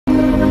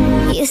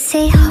You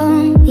say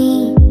hold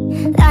me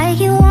like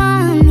you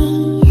want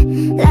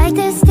me, like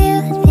there's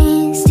still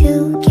things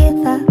to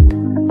give up,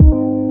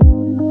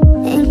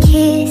 and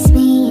kiss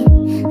me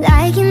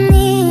like you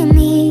need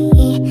me,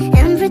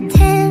 and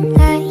pretend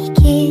like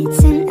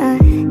it's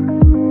enough.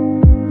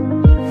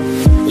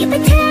 You've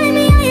been telling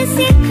me all your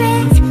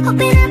secrets,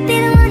 hoping I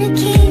don't wanna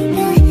keep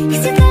them,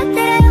 'cause you thought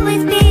that I'd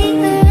always be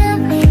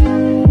around me.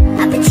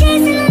 I've been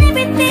chasing on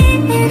every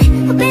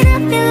feeling, hoping I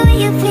feel the way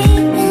you're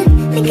feeling,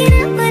 thinking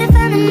I would've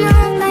found them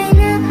all by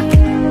now.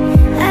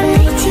 I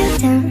let you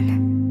down,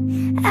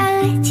 I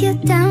let you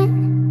down.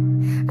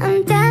 I'm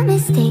that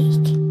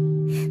mistake,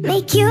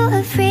 make you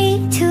afraid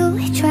to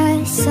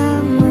trust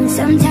someone.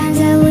 Sometimes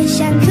I wish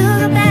I could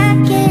go back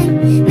and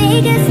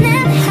make us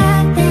never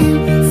happen,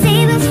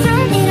 save us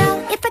from it all.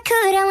 If I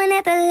could, I would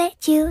never let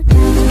you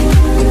down.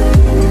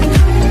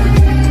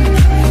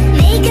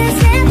 Make us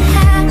never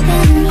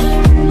happen.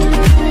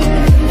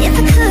 If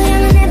I could, I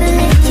would never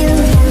let you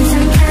down.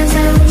 Sometimes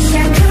I wish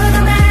I could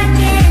go back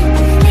and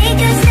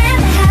make us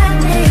never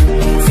happen,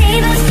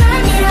 save us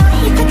from it all.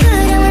 If I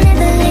could, I would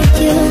never let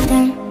you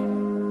down.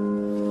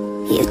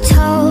 You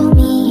told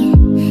me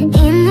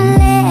in a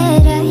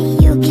letter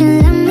you can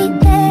love me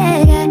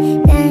better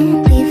than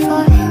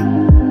before,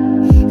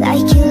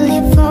 like you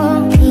live for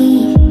me.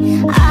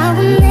 I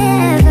will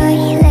never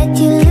let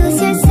you lose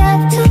yourself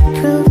to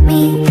prove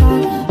me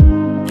wrong.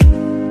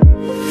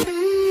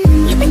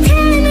 You've been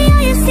telling me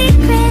all your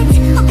secrets,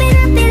 hoping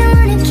I don't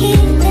wanna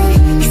keep them,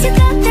 'cause you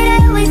thought that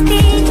I'd always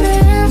be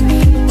around me.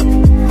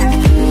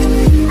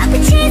 I've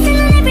been chasing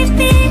on every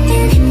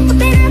feeling,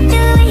 hoping I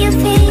feel the way you're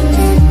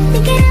feeling,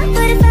 thinking I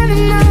would've found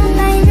them all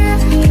by now.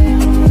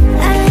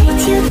 I let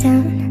you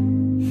down,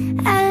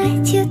 I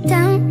let you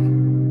down.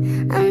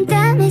 I'm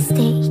that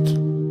mistake,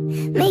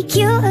 make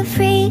you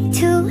afraid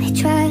to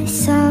trust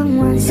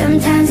someone.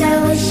 Sometimes I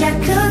wish I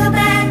could go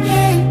back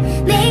and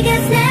make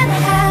us never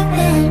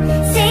happen,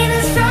 save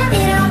us from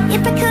it all.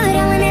 If I could,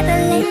 I would never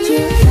let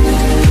you down.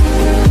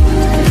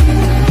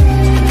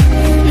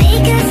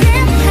 Make us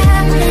never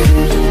happen.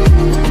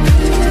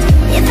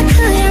 If I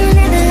could, I would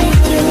never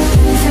let you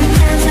down.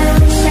 Sometimes I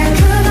wish I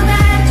could go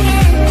back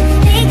and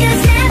make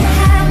us never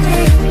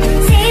happen,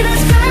 save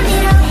us from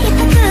it all. If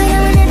I could, I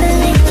would never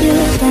let you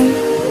down.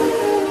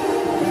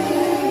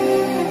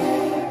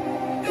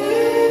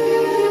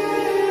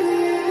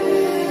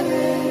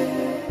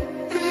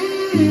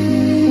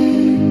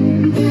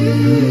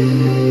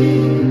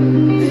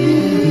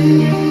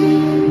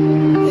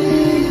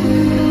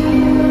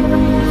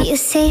 You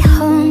say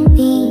hold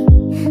me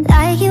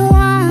like you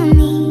want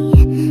me,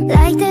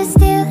 like there's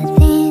still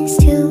things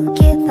to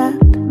give up,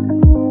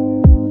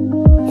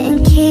 and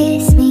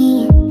kiss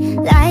me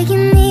like you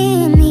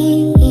need me,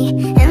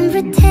 and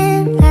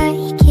pretend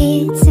like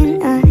it's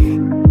enough.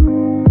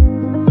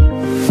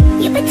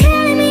 You've been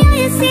telling me all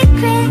your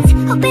secrets,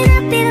 hoping I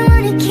don't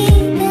wanna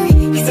keep them,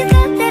 'cause you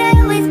thought that I'd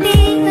always be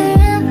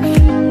around me.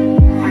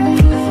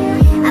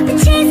 I've been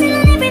chasing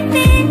on every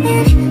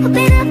feeling,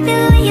 hoping I feel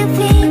the way you're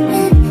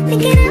feeling,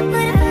 thinking I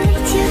would've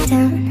let you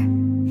down.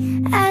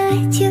 I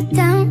let you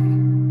down.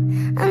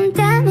 I'm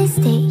that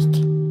mistake,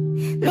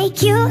 make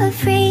you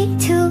afraid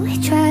to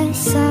trust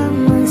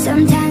someone.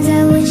 Sometimes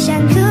I wish I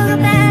could go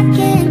back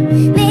and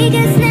make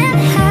us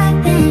never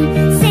happen,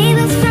 save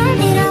us from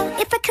it all.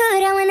 If I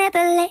could, I would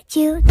never let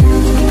you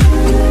down.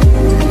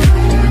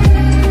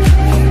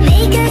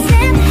 Make us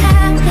never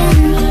happen.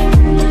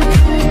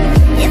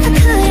 If I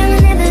could, I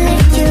would never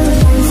let you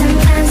down.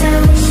 Sometimes I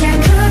wish I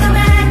could go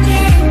back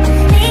and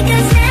make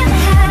us never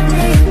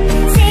happen,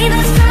 save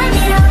us from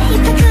it all.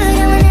 If I could,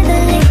 I would never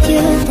let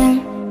you down.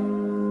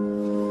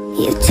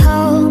 You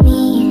told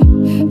me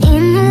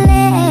in a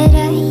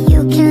letter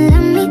you can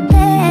love me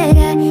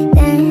better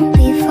than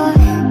before,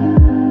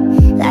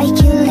 like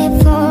you live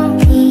for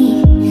me.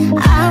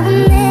 I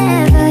will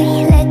never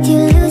let you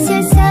lose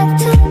yourself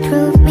to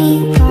prove me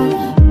wrong.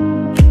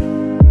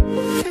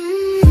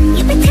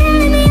 You've been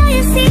telling me all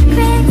your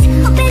secrets,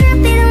 hoping I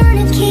don't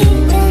wanna keep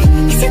them,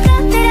 'cause you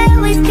thought that I'd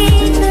always be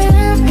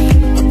around me.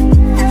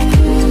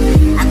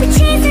 I've been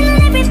chasing on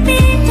every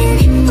feeling,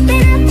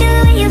 hoping I feel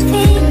the way you're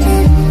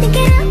feeling,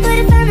 thinking I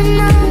would've found them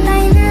all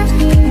by now.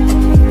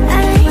 I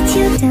let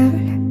you down,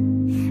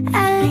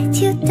 I let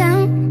you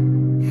down.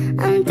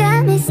 I'm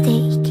that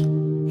mistake,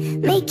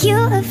 make you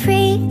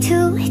afraid to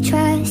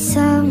trust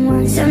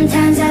someone.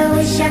 Sometimes I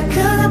wish I could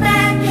go back